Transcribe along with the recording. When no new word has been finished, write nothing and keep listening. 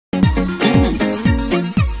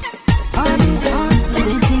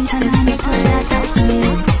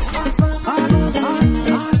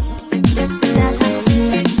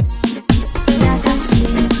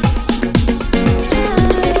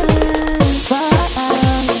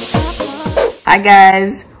Hi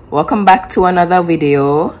guys, welcome back to another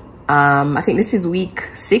video. I think this is week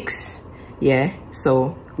 6. Yeah,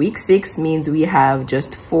 so week 6 means we have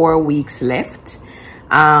just 4 weeks left.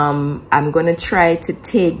 I'm gonna try to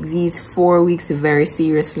take these 4 weeks very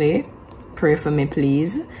seriously. Pray for me,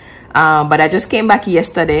 please. But I just came back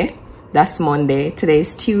yesterday. That's Monday. Today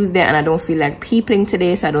is Tuesday and I don't feel like peopling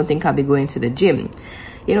today, so I don't think I'll be going to the gym.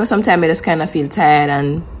 You know, sometimes I just kind of feel tired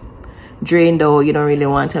and drained out. You don't really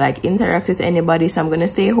want to like interact with anybody, so I'm gonna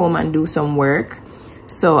stay home and do some work.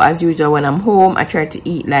 So as usual, when I'm home, I try to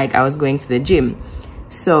eat like I was going to the gym.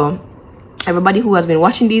 So everybody who has been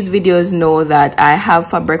watching these videos know that I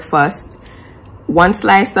have for breakfast 1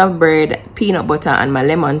 slice of bread, peanut butter and my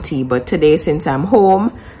lemon tea. But today, since I'm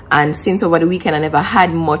home and since over the weekend I never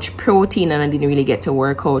had much protein and I didn't really get to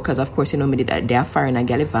work out because of course you know me that they're foreign and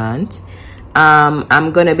gallivant,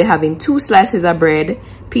 I'm gonna be having 2 slices of bread,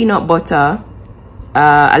 peanut butter,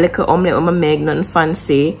 a little omelette with my meg, nothing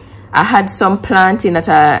fancy. I had some plantain that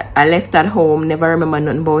I left at home, never remember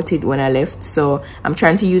nothing about it when I left, so I'm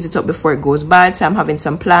trying to use it up before it goes bad. So I'm having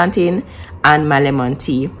some plantain and my lemon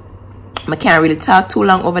tea. I can't really talk too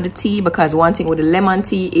long over the tea because one thing with the lemon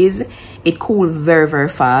tea is it cools very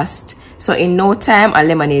fast. So in no time a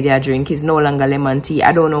lemonade I drink is no longer lemon tea.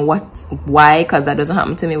 I don't know why, because that doesn't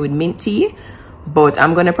happen to me with mint tea. But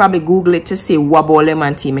I'm gonna probably Google it to see what about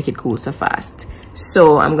lemon tea make it cool so fast.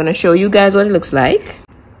 So I'm gonna show you guys what it looks like.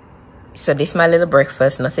 So this is my little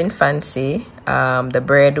breakfast, nothing fancy. The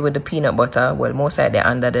bread with the peanut butter, well most of it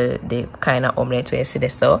under the kind of omelette where you see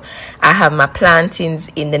this. So I have my plantains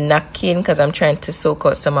in the napkin because I'm trying to soak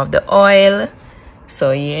out some of the oil.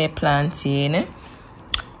 So yeah, plantain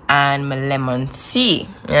and my lemon tea,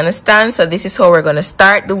 you understand? So this is how we're gonna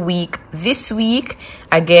start the week. This week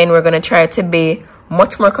again we're gonna try to be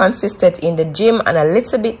much more consistent in the gym and a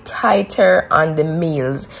little bit tighter on the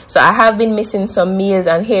meals. So I have been missing some meals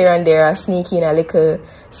and here and there I sneak in a little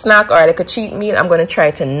snack or a little cheat meal. I'm gonna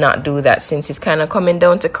try to not do that since it's kind of coming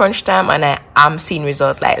down to crunch time and I am seeing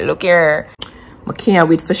results. Like look here, I can't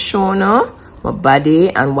wait for sure now my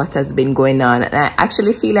body and what has been going on. And I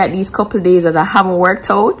actually feel like these couple of days that I haven't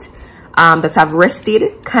worked out, that I've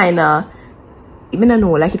rested, kind of, even I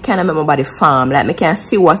know, like it kind of make my body firm. Like I can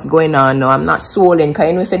see what's going on now. I'm not swollen, because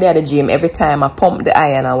you know if you're there at the gym, every time I pump the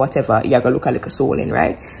iron or whatever, you're gonna look a little swollen,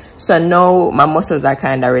 right? So now my muscles are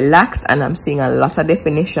kind of relaxed and I'm seeing a lot of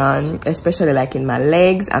definition, especially like in my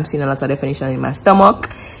legs. I'm seeing a lot of definition in my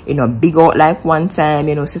stomach, you know, big out like one time,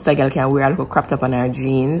 you know, sister girl can wear a little crop top on her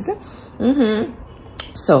jeans.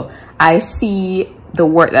 So I see the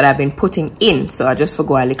work that I've been putting in, so I just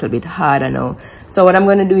forgo a little bit harder now. So what I'm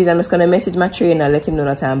going to do is I'm just going to message my trainer, let him know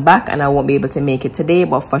that I'm back and I won't be able to make it today,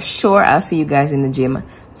 but for sure I'll see you guys in the gym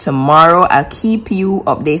tomorrow. I'll keep you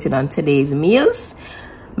updated on today's meals.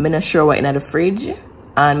 I'm not sure what in the fridge and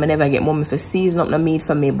I never get mommy for season up no meat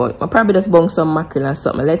for me, but I'll probably just bung some mackerel and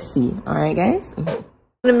something. Let's see. All right guys,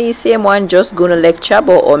 me same one, just gonna lecture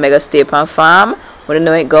about Omega Step and Farm. When I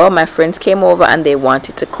know it go, my friends came over and they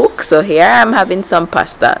wanted to cook, so here I'm having some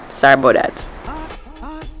pasta. Sorry about that.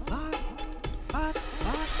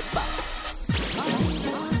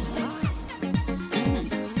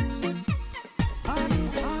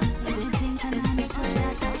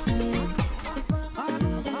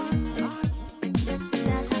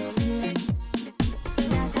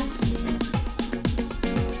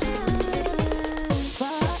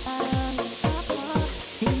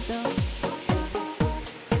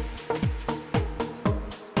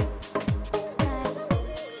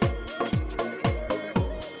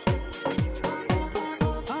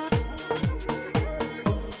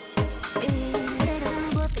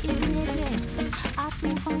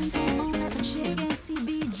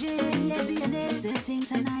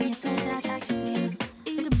 Tanaania, that's how you see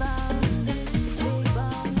it about.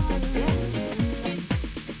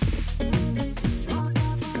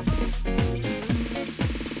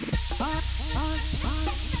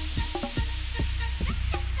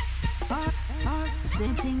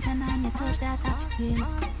 Sitting Tanaania, touch that's how you see it.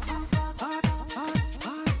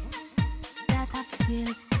 That's how you see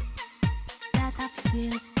it. That's how you see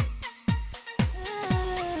it.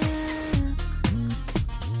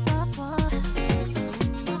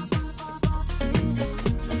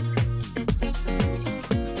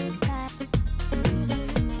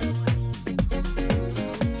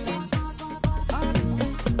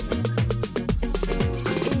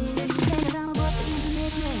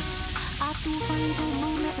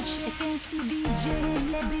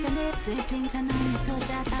 Sitting Tanaania, touch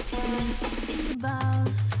that's how you see it.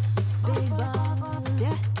 Big boss,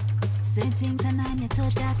 yeah. Sitting Tanaania,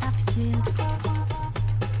 touch that's how you see it.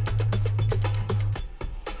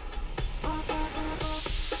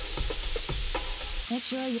 Make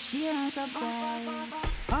sure you share and subscribe.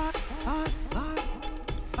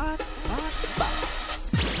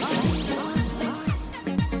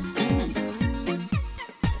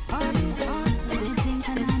 Sitting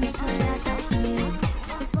Tanaania, touch that's absurd.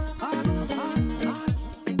 That's absurd.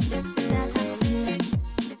 That's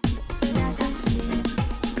absurd.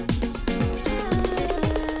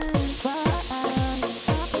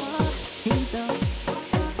 Things though.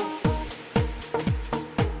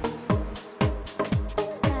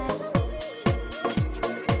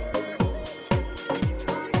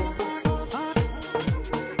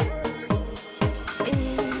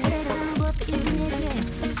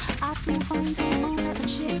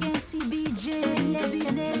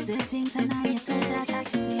 Sitting Tanaania, touch that's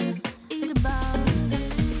absurd. In the bar,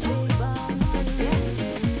 big bar,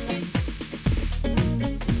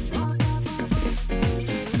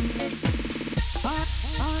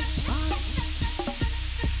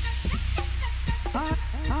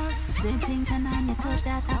 Sitting Tanaania, touch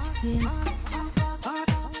that's absurd.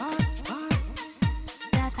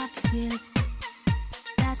 That's absurd.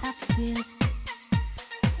 That's absurd.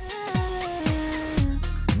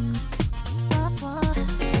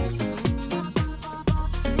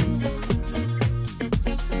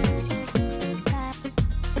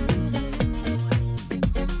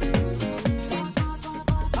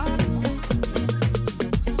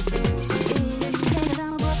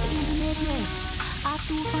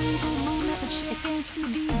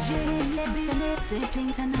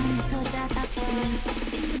 Sitting Tanaania, touch that's absurd.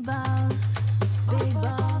 In the bar, big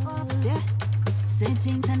bar, yeah.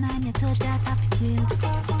 Sitting Tanaania, touch that's absurd.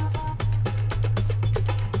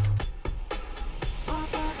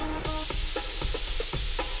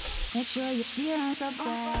 Make sure you share and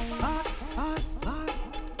subscribe.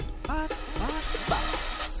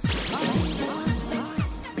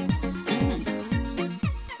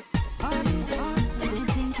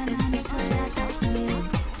 Sitting Tanaania, touch that's absurd.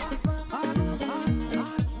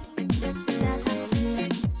 That's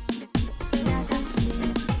absurd. That's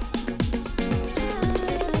absurd.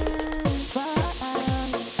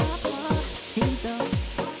 Things though.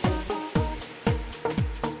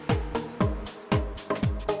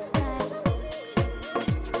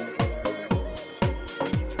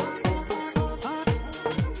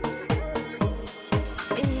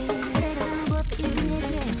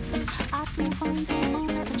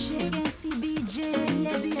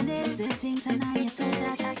 Sitting Tanaania, touch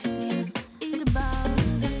that's absurd. In the bar,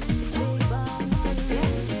 big bar, yeah.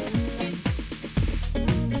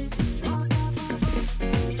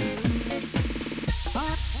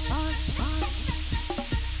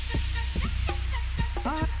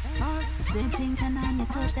 Sitting Tanaania,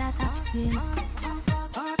 touch that's absurd. That's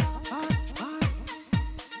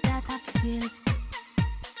absurd.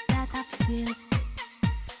 That's absurd.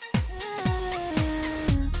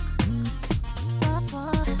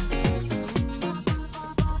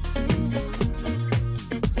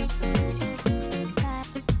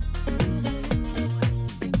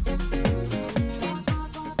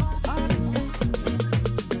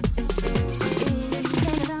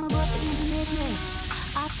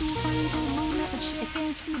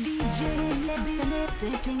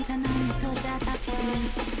 Sitting Tanaania, touch that's absurd.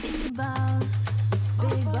 In the bar,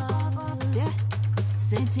 big bar, yeah.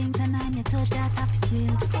 Sitting Tanaania, touch that's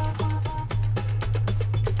absurd.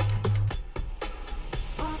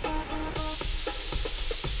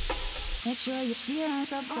 Make sure you share and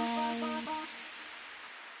subscribe.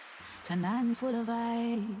 Tanaania full of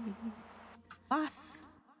vibe. Boss.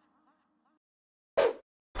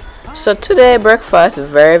 So today breakfast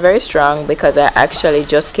very strong because I actually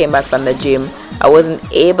just came back from the gym. I wasn't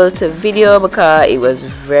able to video because it was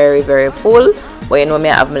very full, but you know me,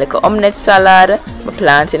 I have my little omelette salad, my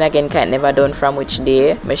plantain again, can't never done from which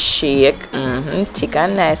day, my shake, thick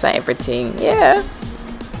and nice and everything. Yeah,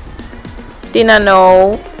 dinner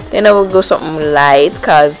now. Then I will go something light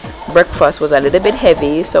because breakfast was a little bit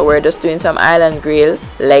heavy, so we're just doing some island grill,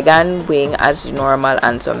 leg and wing as normal,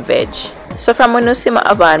 and some veg. So from when you see my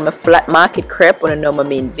oven, my flat market crepe, when you know my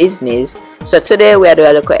main business. So today we are doing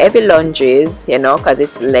a look at heavy lunges, you know, because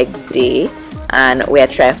it's legs day, and we are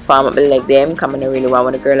trying to farm up the leg them. Come on, I really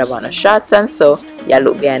want the girl about the shots, and so you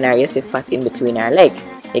look behind her, you see fat in between her leg.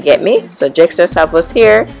 You get me? So Jex just have us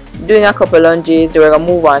here doing a couple lunges. Then we're gonna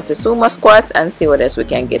move on to sumo squats and see what else we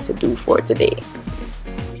can get to do for today.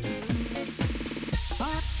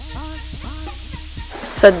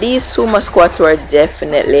 So these sumo squats were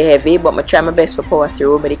definitely heavy, but I try my best for power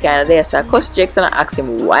through. But the kind of day, so I cuss Jex and I ask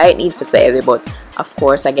him why it need for so heavy. But of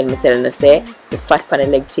course, again, me telling him say the fat pan the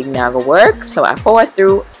leg thing never work. So I power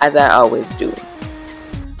through as I always do.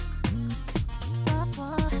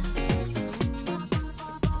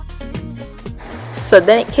 So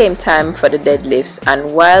then it came time for the deadlifts,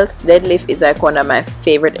 and whilst deadlift is like one of my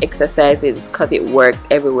favorite exercises because it works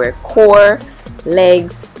everywhere, core,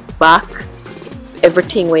 legs, back,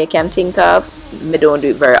 everything where you can think of, I don't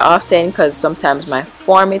do it very often because sometimes my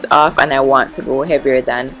form is off and I want to go heavier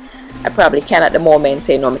than I probably can at the moment.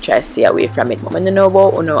 Say no, I try to stay away from it. I don't know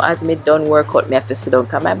about, you know, as me done workout, me have to sit down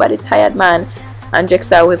because my body tired, man, and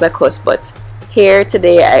Jex always a cuss. But here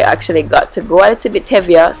today I actually got to go a little bit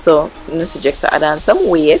heavier, so you know, suggest I add on some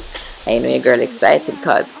weight. And you know your girl excited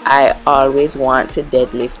because I always want to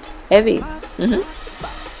deadlift heavy.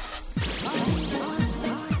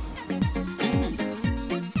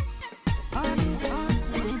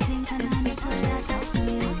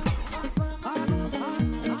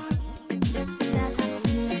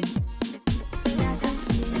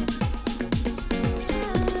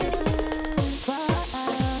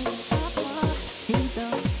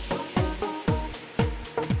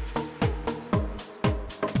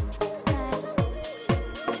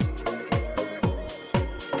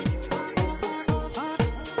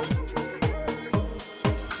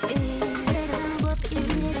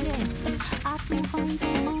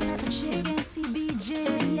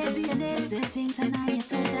 Tanaania,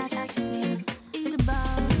 touch that I've seen in the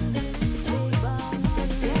bar.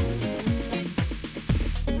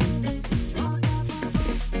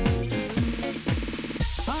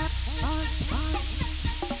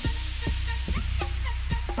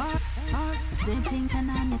 Sitting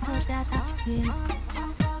Tanaania, touch that I've seen.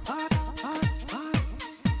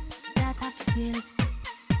 That I've seen.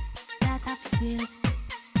 That I've seen.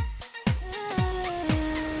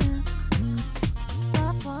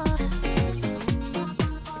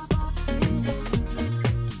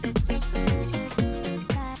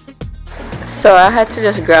 So I had to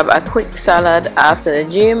just grab a quick salad after the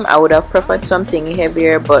gym. I would have preferred something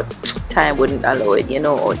heavier, but time wouldn't allow it, you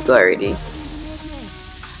know how it go already.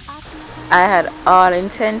 I had all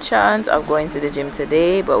intentions of going to the gym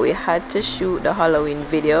today, but we had to shoot the Halloween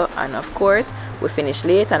video, and of course we finished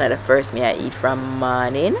late and at the first me I eat from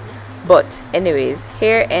morning. But anyways,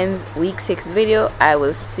 here ends week 6 video. I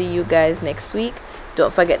will see you guys next week.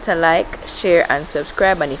 Don't forget to like, share and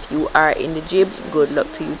subscribe, and if you are in the gym, good luck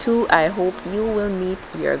to you too. I hope you will meet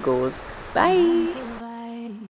your goals. Bye.